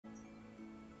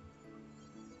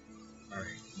Alright,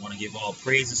 I want to give all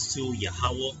praises to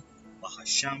Yahawah,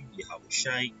 Bahasham,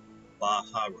 YAHAWASHI,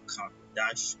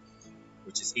 Baha-Rakam-Dash,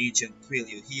 which is ancient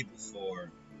Paleo Hebrew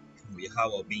for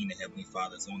Yahawah being the Heavenly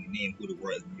Father's only name, who the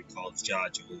world calls Jah,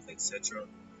 Jehovah, etc.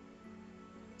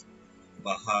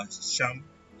 Bahasham,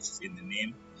 which is in the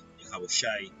name.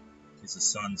 YAHAWASHI is the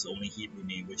Son's only Hebrew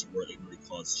name, which the world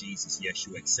calls Jesus,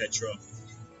 Yeshua, etc.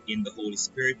 In the Holy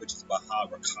Spirit, which is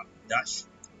Baha-Rakam-Dash.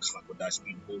 Dash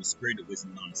being the Holy Spirit, the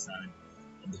wisdom and understanding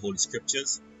of the Holy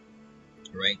Scriptures.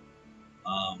 Right?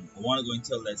 I want to go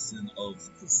into a lesson of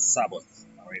the Sabbath.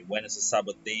 Alright, when is the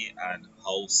Sabbath day and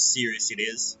how serious it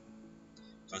is,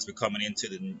 because we're coming into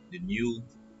the new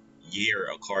year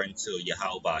according to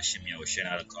YAHAWAH,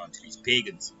 not according to these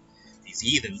pagans, these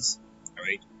heathens.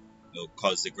 Alright,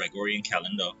 because the Gregorian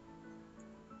calendar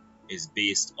is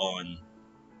based on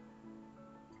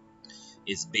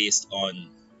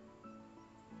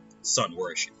sun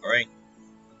worship. Alright,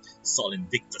 Sol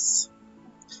Invictus.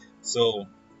 So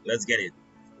let's get it.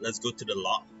 Let's go to the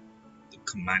law, the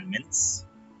commandments,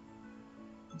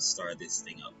 and start this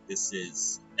thing up. This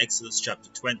is Exodus chapter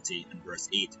 20 and verse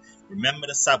 8. Remember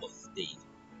the Sabbath day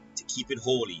to keep it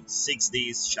holy. 6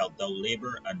 days shalt thou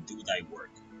labor and do thy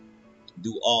work.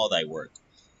 Do all thy work.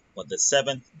 But the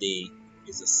seventh day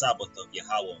is the Sabbath of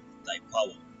Yahawah thy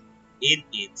power. In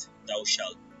it thou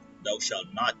shalt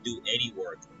not do any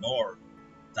work, nor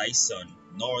thy son,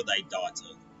 nor thy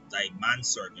daughter, thy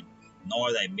manservant,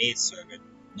 nor thy maidservant,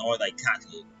 nor thy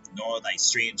cattle, nor thy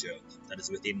stranger that is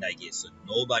within thy gates. So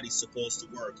nobody's supposed to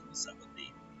work on the Sabbath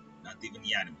day, not even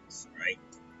the animals, right?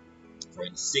 For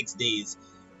in 6 days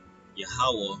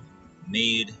Yahawah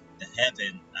made the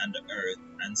heaven and the earth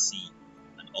and sea,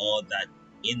 and all that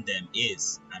in them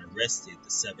is, and rested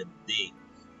the seventh day.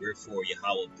 Wherefore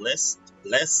Yahawah blessed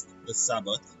the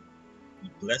Sabbath, he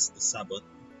blessed the Sabbath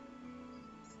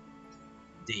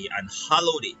day and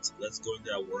hallowed it. Let's go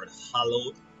into that word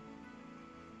hallowed.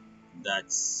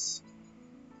 That's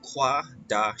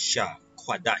Quadash,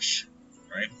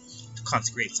 right? To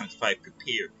consecrate, sanctify,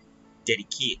 prepare,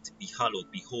 dedicate, be hallowed,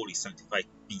 be holy, sanctified,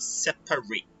 be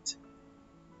separate.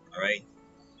 Alright?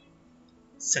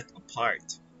 Set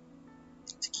apart.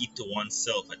 To keep to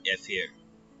oneself an affair.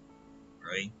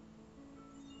 Right?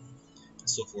 And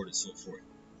so forth and so forth.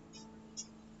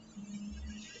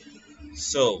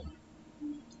 So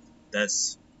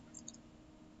that's,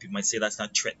 people might say that's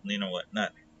not threatening or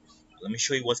whatnot. Let me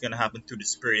show you what's going to happen through the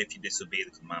Spirit if you disobey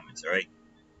the commandments, alright?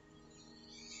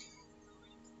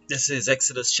 This is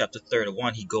Exodus chapter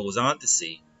 31. He goes on to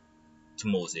say to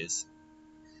Moses,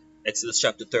 Exodus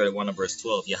chapter 31 and verse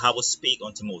 12, Yahawah spake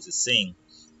unto Moses, saying,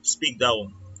 Speak thou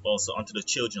also unto the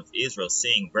children of Israel,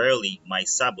 saying, Verily my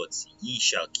Sabbaths ye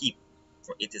shall keep,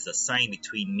 for it is a sign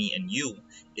between me and you.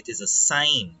 It is a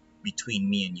sign between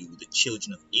me and you, the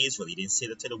children of Israel. He didn't say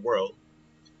that to the world.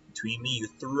 Between me and you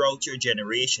throughout your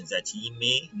generations, that ye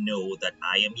may know that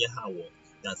I am Yahawah,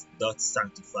 that doth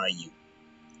sanctify you.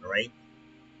 Alright?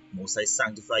 Most I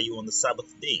sanctify you on the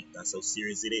Sabbath day. That's how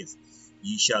serious it is.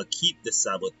 Ye shall keep the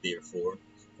Sabbath therefore,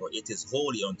 for it is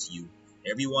holy unto you.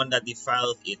 Everyone that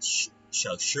defileth it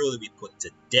shall surely be put to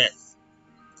death.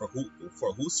 For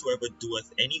whosoever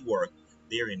doeth any work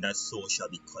therein, that soul shall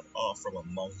be cut off from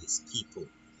among his people.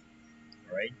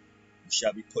 Alright? You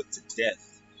shall be put to death.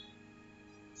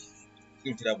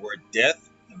 Into that word death,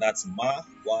 and that's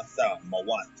Ma'wath,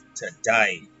 to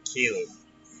die, kill,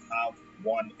 have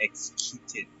one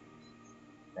executed.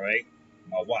 Alright?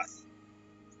 Mawath.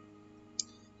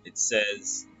 It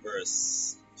says,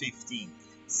 verse 15,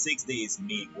 6 days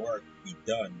may work be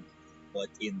done, but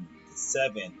in the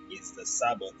seventh is the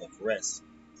Sabbath of rest,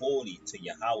 holy to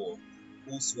Yahawah.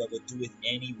 Whosoever doeth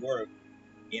any work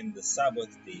in the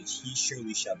Sabbath day, he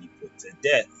surely shall be put to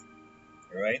death.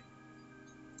 Alright?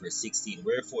 Verse 16,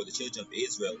 wherefore the children of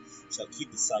Israel shall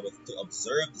keep the Sabbath to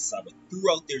observe the Sabbath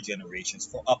throughout their generations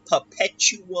for a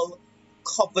perpetual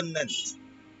covenant.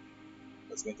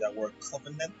 Let's go into that word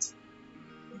covenant.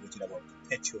 We'll go to that word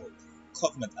perpetual.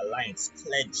 Covenant, alliance,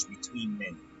 pledge between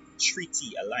men.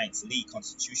 Treaty, alliance, league,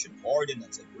 constitution,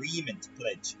 ordinance, agreement,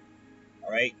 pledge.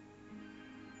 Alright?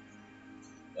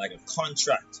 Like a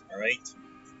contract. Alright?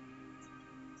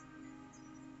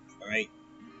 Alright?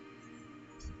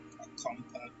 A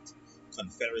compact,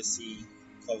 confederacy,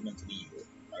 covenant, legal.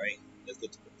 Alright? Let's go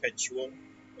to perpetual.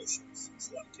 Oh shit,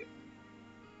 it's locked here.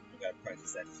 We gotta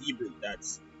practice that. Hebrew,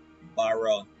 that's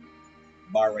Barayath.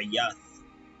 Barayath.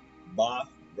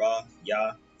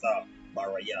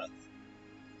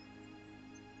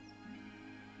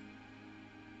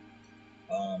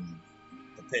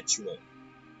 Perpetual.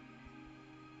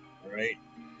 Alright?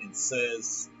 It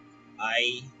says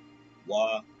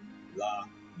iL-Mawath.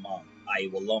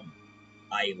 iWalum,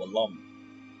 iWalum,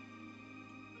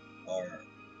 or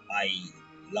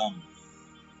I-Long.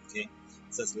 Okay, it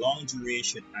says long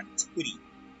duration, antiquity,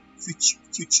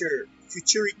 futurity.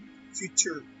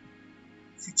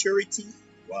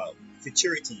 Wow,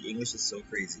 futurity. English is so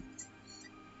crazy.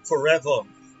 Forever,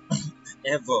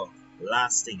 ever,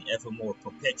 lasting, evermore,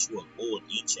 perpetual, old,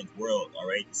 ancient world. All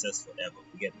right, it says forever.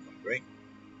 We get the point, right?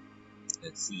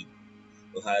 Let's see.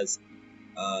 It has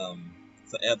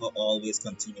forever, always,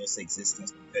 continuous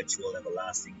existence, perpetual,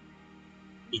 everlasting,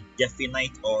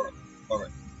 indefinite, or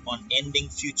unending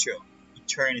future,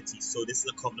 eternity. So this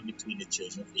is a covenant between the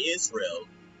children of Israel,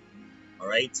 all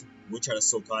right, which are the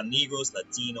so-called Negroes,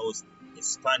 Latinos,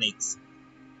 Hispanics,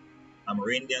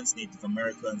 Amerindians, Native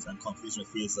Americans, and confusion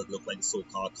fields that look like the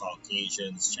so-called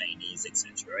Caucasians, Chinese,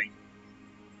 etc. Right?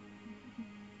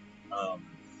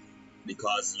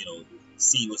 Because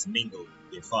seed was mingled,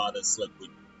 their fathers slept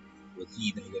with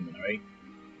heathen women, right?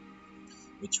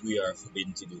 Which we are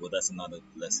forbidden to do, but that's another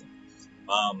lesson.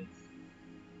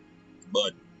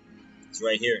 But it's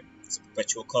right here. It's a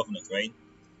perpetual covenant, right?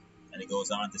 And it goes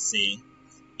on to say,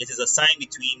 it is a sign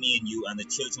between me and you and the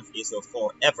children of Israel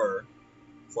forever.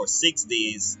 For 6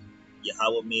 days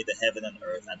Yahweh made the heaven and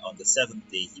earth, and on the seventh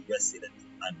day he rested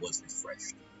and was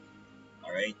refreshed.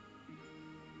 Alright?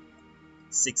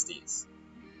 6 days.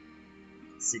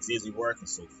 6 days we work and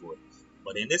so forth.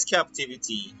 But in this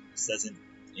captivity, it says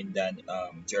in that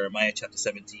Jeremiah chapter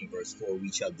 17 verse 4,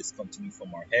 we shall discontinue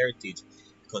from our heritage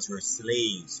because we're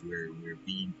slaves. We're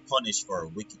being punished for our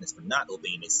wickedness for not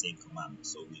obeying the same commandment.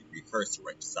 So we rehearse the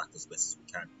righteous act as best as we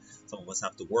can. Some of us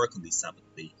have to work on the Sabbath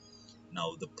day.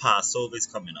 Now the Passover is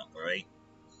coming up, alright?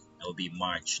 That will be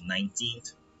March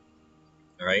 19th.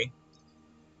 Alright?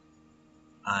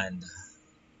 And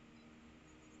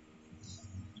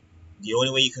the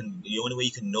only way you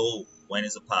can know when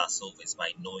is a Passover is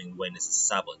by knowing when is a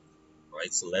Sabbath.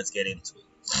 Alright, so let's get into it.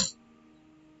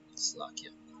 Let's lock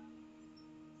here.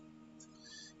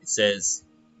 It says,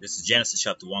 this is Genesis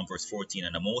chapter 1 verse 14,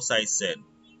 and the Most High said,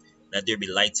 let there be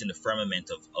lights in the firmament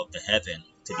of the heaven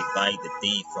to divide the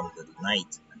day from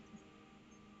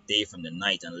the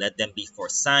night, and let them be for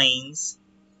signs,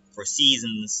 for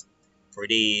seasons, for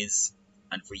days,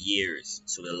 and for years.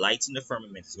 So the lights in the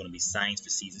firmament is going to be signs for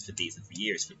seasons, for days, and for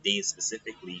years. For days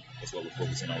specifically is what we're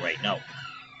focusing on right now.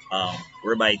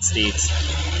 Whereby it states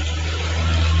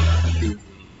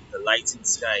the lights in the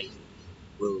sky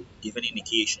will give an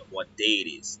indication of what day it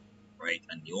is, right?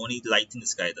 And the only light in the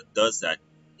sky that does that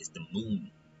is the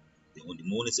moon. The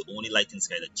moon is the only light in the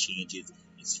sky that changes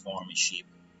its form and shape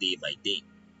day by day,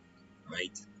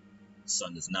 right? The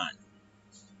sun does not.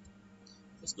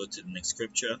 Let's go to the next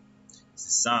scripture. This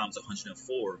is Psalms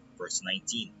 104 verse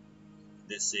 19.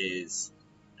 This is,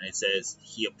 and it says,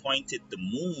 he appointed the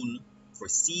moon for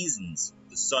seasons,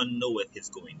 the sun knoweth his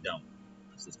going down.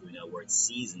 So it's going that word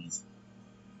seasons.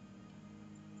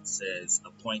 It says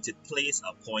appointed place,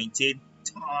 appointed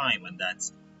time, and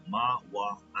that's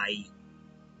Mawa'id.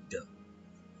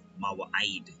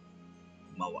 Mawa'id,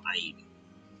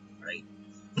 right?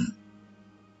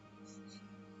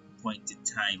 Appointed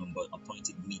time, but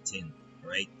appointed meeting,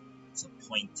 right? It's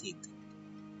appointed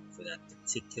for that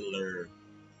particular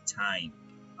time.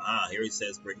 Here it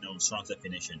says, breaking down Strong's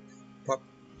definition.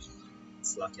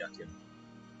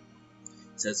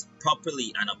 It says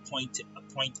properly an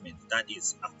appointment, that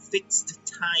is a fixed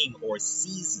time or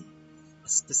season, a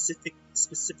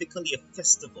specifically a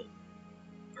festival.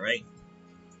 All right.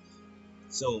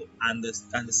 So and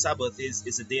the Sabbath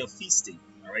is a day of feasting.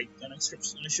 All right. I'm going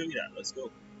to show you that. Let's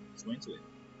go. Let's go into it.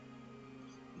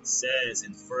 It says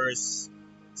in 1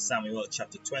 Samuel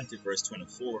chapter 20 verse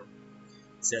 24.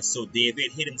 It says, so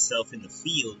David hid himself in the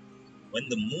field. When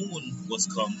the moon was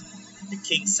come, the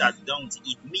king sat down to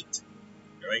eat meat.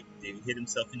 Alright, David hid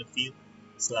himself in the field.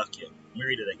 Slakia. Let me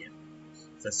read it again.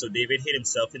 It says, so David hid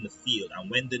himself in the field, and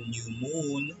when the new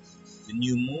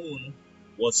moon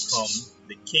was come,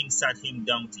 the king sat him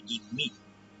down to eat meat.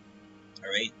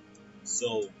 Alright,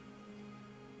 so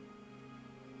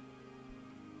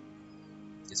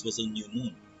this was a new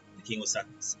moon. The king sat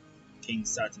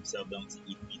himself down to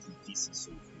eat meat and feast and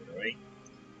so forth. Alright.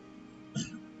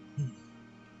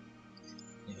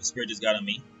 The Spirit just got on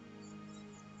me.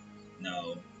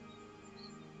 Now,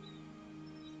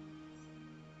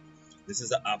 this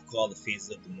is an app called the Phases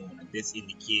of the Moon, and this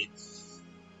indicates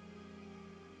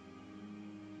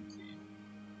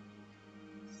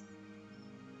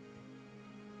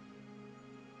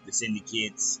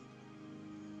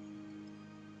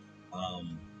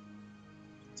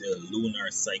the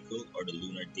lunar cycle or the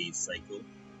lunar day cycle.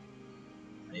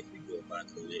 And if we go back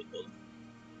a little,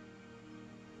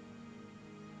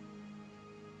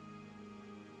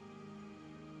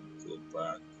 go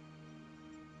back.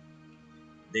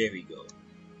 There we go.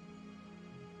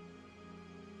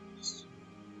 Just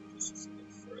push this a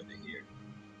bit further here.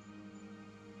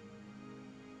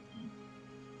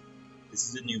 This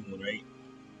is the new moon, right?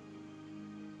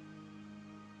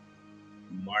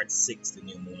 March 6th, the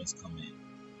new moon is coming in.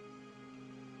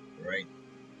 Right?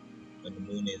 When the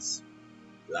moon is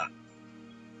black.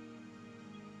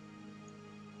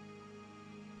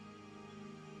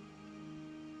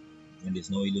 And there's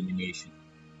no illumination.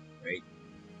 Right?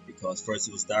 Because first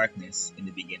it was darkness in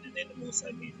the beginning, then the Most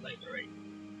High made light, right?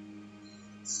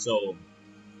 So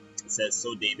it says,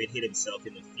 so David hid himself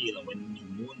in the field, and when the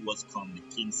new moon was come, the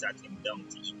king sat him down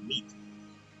to eat meat.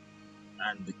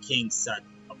 And the king sat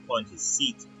upon his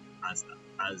seat as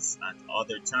at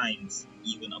other times,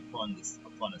 even upon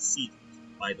a seat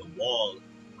by the wall.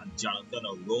 And Jonathan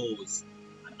arose,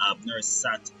 and Abner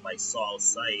sat by Saul's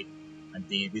side, and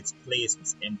David's place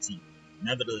was empty.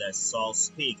 Nevertheless, Saul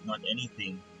spake not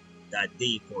anything that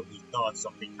day, for he thought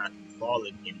something had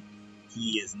befallen him.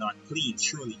 He is not clean.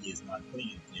 Surely he is not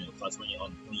clean. Because when you're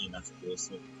unclean, that's supposed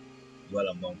to dwell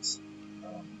amongst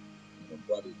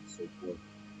brothers and so forth.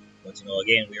 But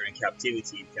again, we're in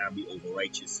captivity. You can't be over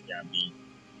righteous. You can't be,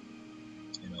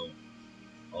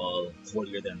 all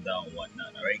holier than thou and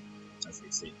whatnot. All right, as they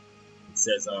say. It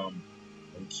says,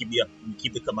 we keep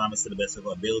the commandments to the best of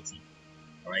our ability.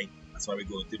 All right, that's why we're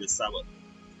going through the Sabbath.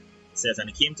 It says, and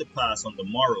it came to pass on the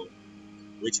morrow,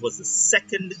 which was the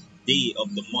second day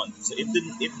of the month. So if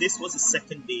this was the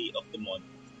second day of the month,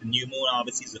 the new moon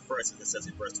obviously is the first, as it says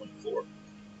in verse 24. All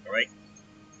right,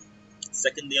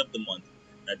 second day of the month,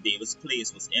 that David's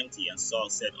place was empty, and Saul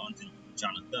said unto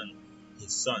Jonathan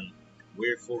his son,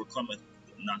 wherefore cometh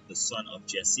not the son of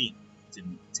Jesse to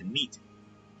meet,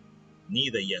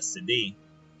 neither yesterday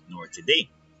nor today?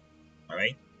 All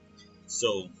right,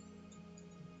 so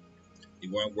they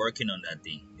weren't working on that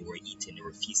day. They were eating, they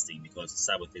were feasting, because the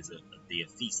Sabbath is a day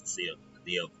of feast, a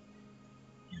day of,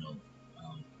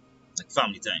 like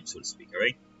family time, so to speak, all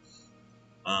right?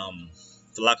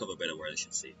 For lack of a better word, I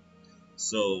should say.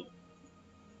 So,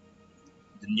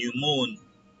 the new moon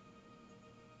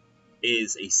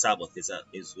is a Sabbath, is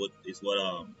what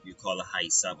you call a high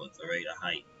Sabbath, all right? A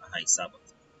high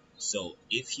Sabbath. So,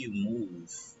 if you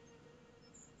move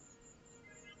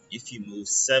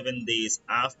 7 days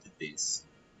after this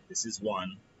is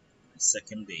one, the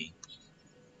second day.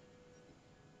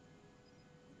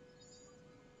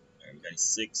 All right, we got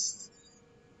 6th,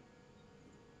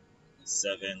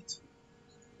 7th,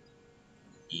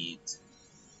 8,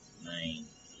 9,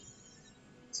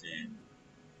 10,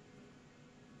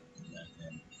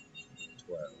 11,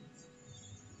 12,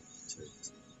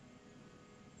 13,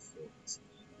 14.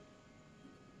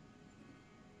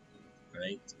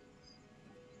 Right?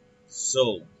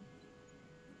 So,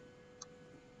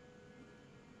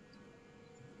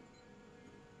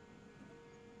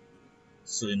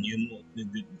 the new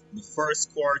the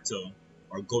first quarter,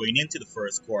 or going into the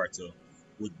first quarter,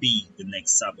 would be the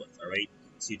next Sabbath. All right.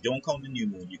 So you don't count the new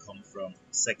moon; you come from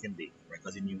second day, right?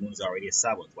 Because the new moon is already a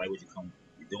Sabbath. Why would you count?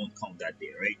 You don't count that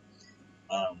day, right?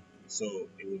 So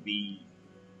it would be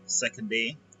second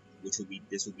day, which would be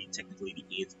technically the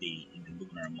 8th day in the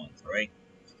lunar month. All right.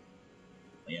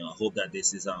 I hope that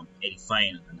this is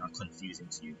edifying and not confusing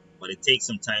to you. But it takes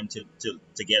some time to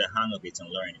get a hang of it and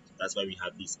learn it. That's why we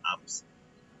have these apps,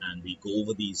 and we go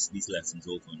over these lessons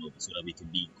over and over, so that we can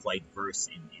be quite versed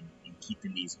in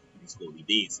keeping these holy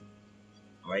days.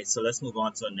 All right, so let's move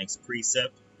on to our next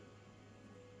precept,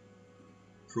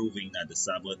 proving that the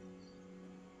Sabbath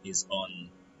is on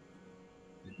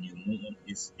the new moon,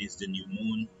 is the new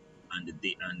moon, and the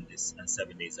day and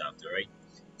 7 days after. Right?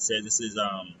 It says this is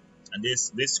and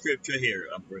this scripture here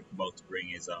I'm about to bring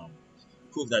is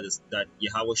proof that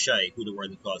YAHAWASHI, who the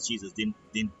word calls Jesus, didn't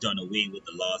done away with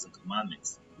the laws and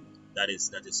commandments.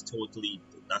 That's total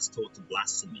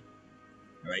blasphemy.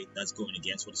 All right, that's going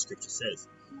against what the scripture says.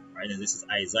 All right, and this is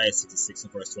Isaiah 66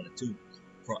 and verse 22.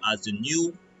 For as the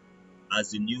new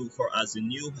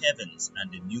heavens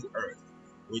and the new earth,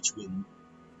 which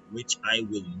I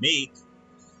will make,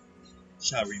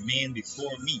 shall remain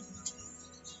before me.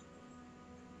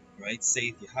 Right,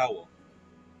 saith Yahweh.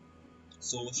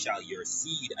 So shall your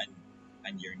seed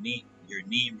and your name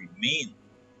remain.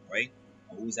 Right,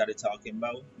 and who's that talking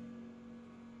about?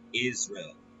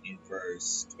 Israel in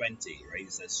verse 20. Right,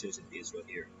 it says shows Israel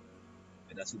here,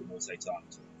 and that's who the Most High talking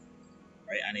to.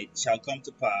 Right, and it shall come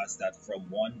to pass that from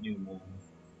one new moon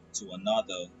to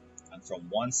another, and from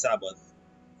one Sabbath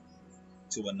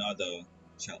to another,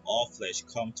 shall all flesh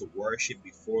come to worship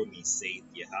before me, saith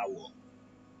Yahweh.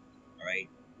 Alright,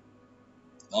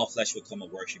 all flesh will come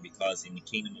and worship, because in the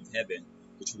kingdom of heaven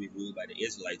which will be ruled by the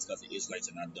Israelites, because the Israelites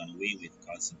are not done away with,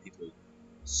 because some people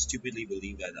stupidly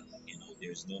believe that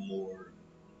there's no more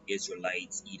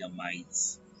Israelites,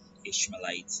 Edomites,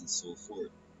 Ishmaelites, and so forth.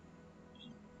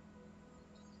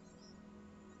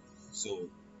 So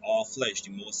all flesh,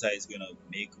 the Most High is gonna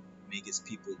make his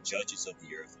people judges of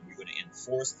the earth, and we're gonna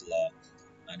enforce the law,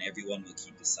 and everyone will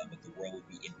keep the Sabbath. The world will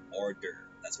be in order.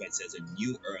 That's why it says a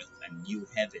new earth and new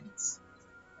heavens.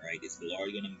 Alright, is the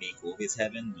Lord gonna make over his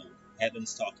heaven? No.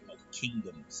 Heaven's talking about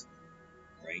kingdoms,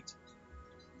 right?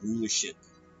 Rulership.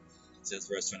 It says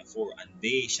verse 24, and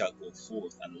they shall go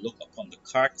forth and look upon the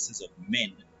carcasses of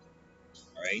men,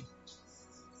 alright,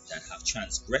 that have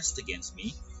transgressed against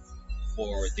me,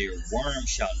 for their worm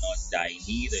shall not die,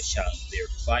 neither shall their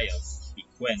fire be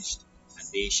quenched, and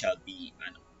they shall be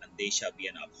an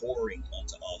abhorring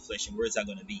unto all flesh. And where is that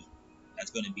going to be?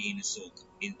 That's going to be in the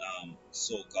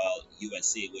so-called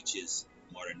USA, which is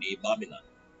modern day Babylon.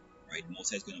 Right? The Most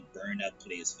High is going to burn that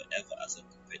place forever as a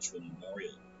perpetual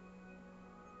memorial.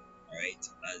 Alright?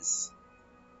 As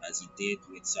he did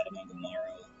with Sodom and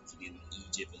Gomorrah, as he did with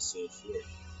Egypt and so forth.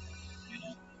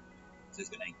 So he's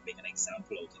going to make an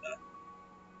example out of that.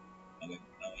 And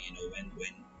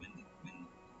when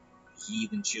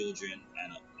heathen children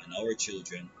and our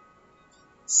children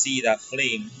see that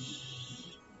flame,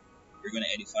 we're going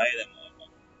to edify them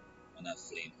on that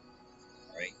flame.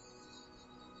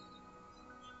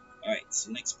 Alright, so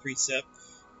next precept,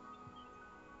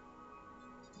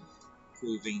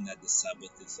 proving that the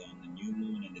Sabbath is on the new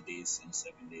moon and the days and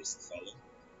 7 days to follow.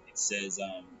 It says,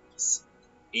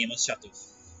 Amos chapter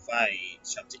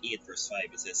 8 verse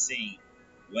 5, it says, saying,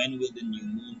 when will the new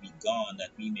moon be gone,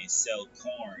 that we may sell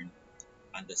corn,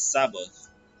 and the Sabbath,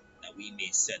 that we may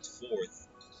set forth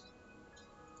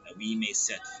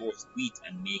wheat,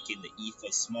 and make in the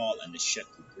ephah small and the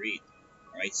shekel great.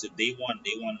 Alright, so they want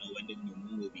to know when the new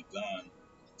moon will be gone,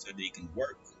 so that they can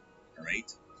work.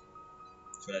 Alright,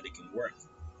 so that they can work.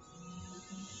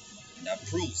 And that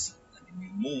proves that the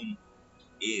new moon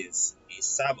is a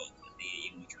Sabbath, a day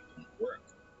in which we don't work,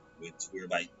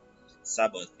 whereby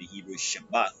Sabbath, the Hebrew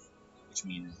Shabbat, which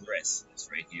means rest. It's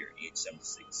right here,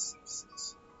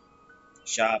 876.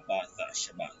 Shabbat,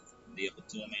 Day of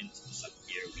Atonement, Sabbath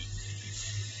year week.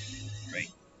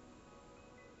 Right?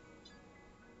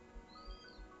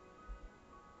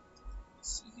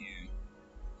 Let's see here.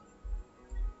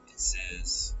 It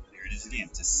says, there it is again,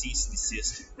 to cease,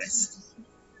 desist, to rest.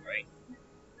 Right?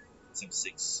 Some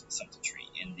 6, some 3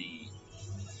 in the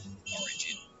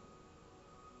origin.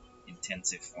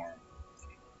 Intensive form.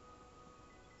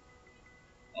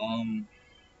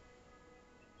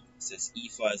 It says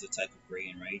ephah is a type of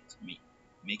grain, right?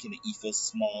 Making the ephah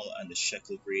small and the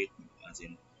shekel great, as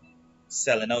in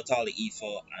selling out all the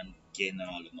ephah and getting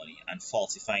all the money, and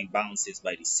falsifying balances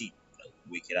by deceit,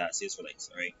 wicked ass Israelites.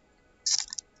 Alright,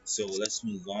 so let's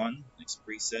move on. Next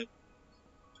precept.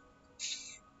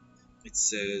 It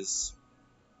says,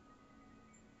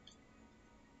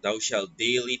 thou shalt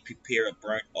daily prepare a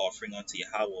burnt offering unto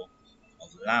Yahawah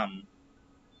of lamb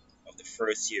of the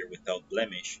first year without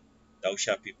blemish. Thou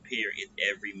shalt prepare it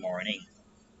every morning.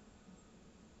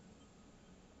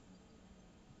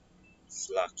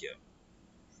 Slakia.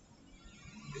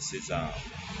 This is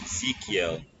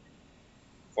Ezekiel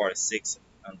 46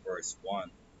 and verse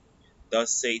 1.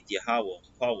 Thus saith Yahawah,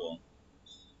 power,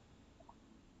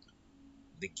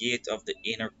 the gate of the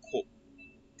inner court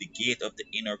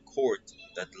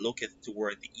that looketh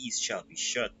toward the east shall be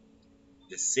shut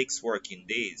the 6 working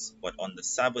days, but on the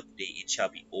Sabbath day it shall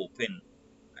be open,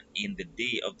 and in the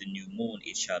day of the new moon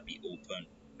it shall be open.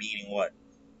 Meaning what?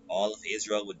 All of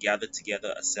Israel would gather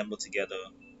together, assemble together,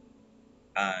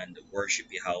 and worship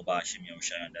YAHAWASHI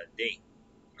on that day.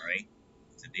 Alright?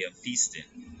 It's a day of feasting.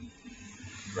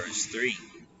 Verse 3. It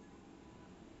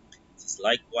says,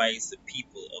 likewise the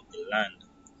people of the land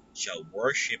shall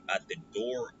worship at the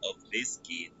door of this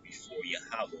gate before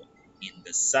Yahawah in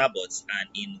the Sabbaths and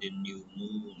in the new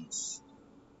moons.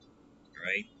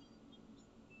 Right?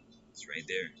 It's right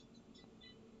there.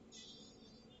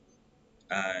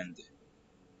 And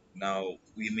now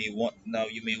you may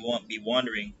be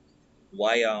wondering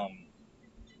why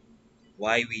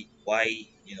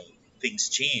things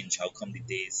change. How come they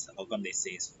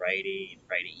say it's Friday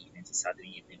evening to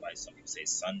Saturday evening, why some people say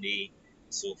Sunday,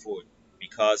 and so forth?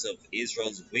 Because of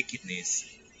Israel's wickedness,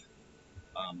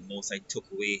 Most High took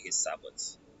away his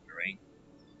Sabbaths. Alright?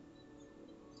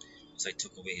 Most High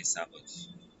took away his Sabbaths.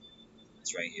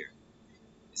 It's right here.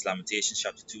 It's Lamentations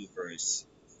chapter 2 verse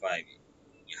 5.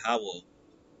 Yahawah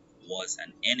was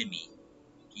an enemy.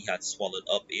 He had swallowed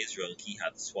up Israel. He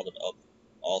had swallowed up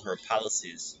all her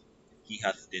palaces. He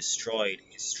hath destroyed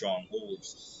his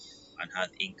strongholds, and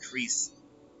hath increased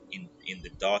in the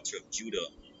daughter of Judah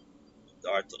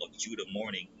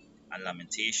mourning and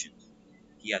lamentation.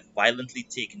 He hath violently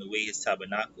taken away his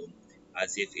tabernacle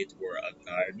as if it were a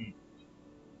garden,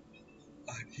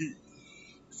 and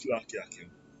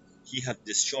he hath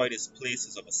destroyed his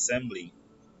places of assembly.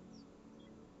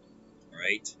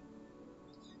 Right?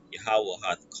 Yahweh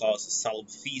hath caused the solemn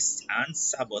feasts and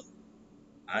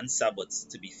Sabbaths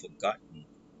to be forgotten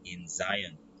in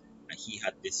Zion, and he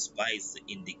hath despised the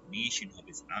indignation of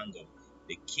his anger,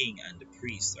 the king and the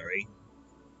priest. Alright?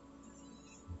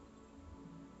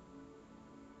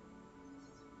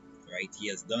 Right? He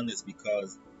has done this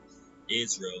because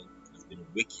Israel has been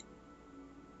wicked.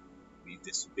 We've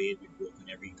disobeyed, we've broken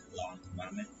every law and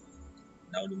commandment.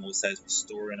 Now the Most High is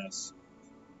restoring us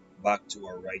back to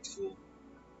our rightful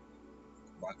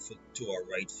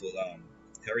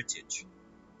heritage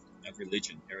of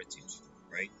religion, heritage,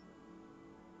 right?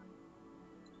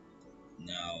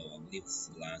 Now I believe this is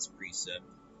the last precept,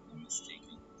 if I'm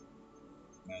mistaken.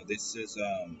 Now this is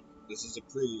a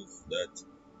proof that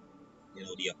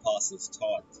the apostles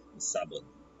taught the Sabbath,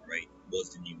 right, was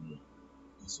the new moon,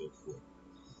 and so forth.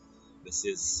 This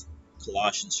is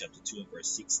Colossians chapter 2 and verse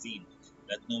 16.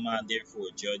 Let no man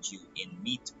therefore judge you in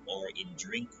meat or in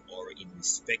drink or in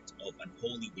respect of an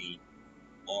holy day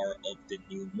or of the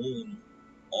new moon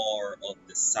or of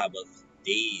the Sabbath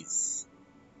days.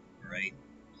 Right?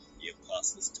 The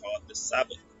apostles taught the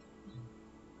Sabbath,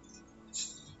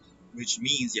 which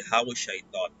means YAHAWASHI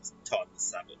taught the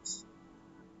Sabbath.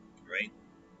 Right?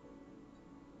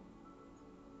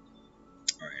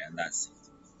 Alright, and that's it.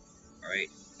 Alright.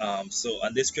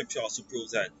 And this scripture also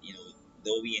proves that,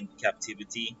 though we in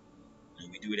captivity,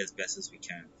 we do it as best as we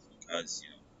can, because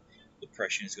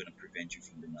oppression is going to prevent you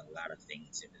from doing a lot of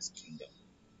things in this kingdom.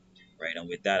 Right? And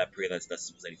with that, I pray that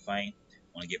that's was edifying.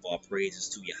 I want to give all praises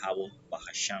to Yahweh,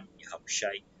 Bahasham,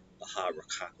 Yahawashi, Baha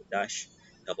Rakakodash.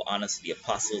 Double honors to the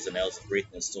apostles and elders of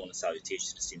greatness, stone and salutations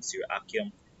to the sincere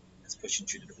Akim that's pushing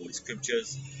through the holy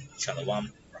scriptures. Shalom,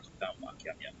 Rakapam,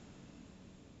 Akim.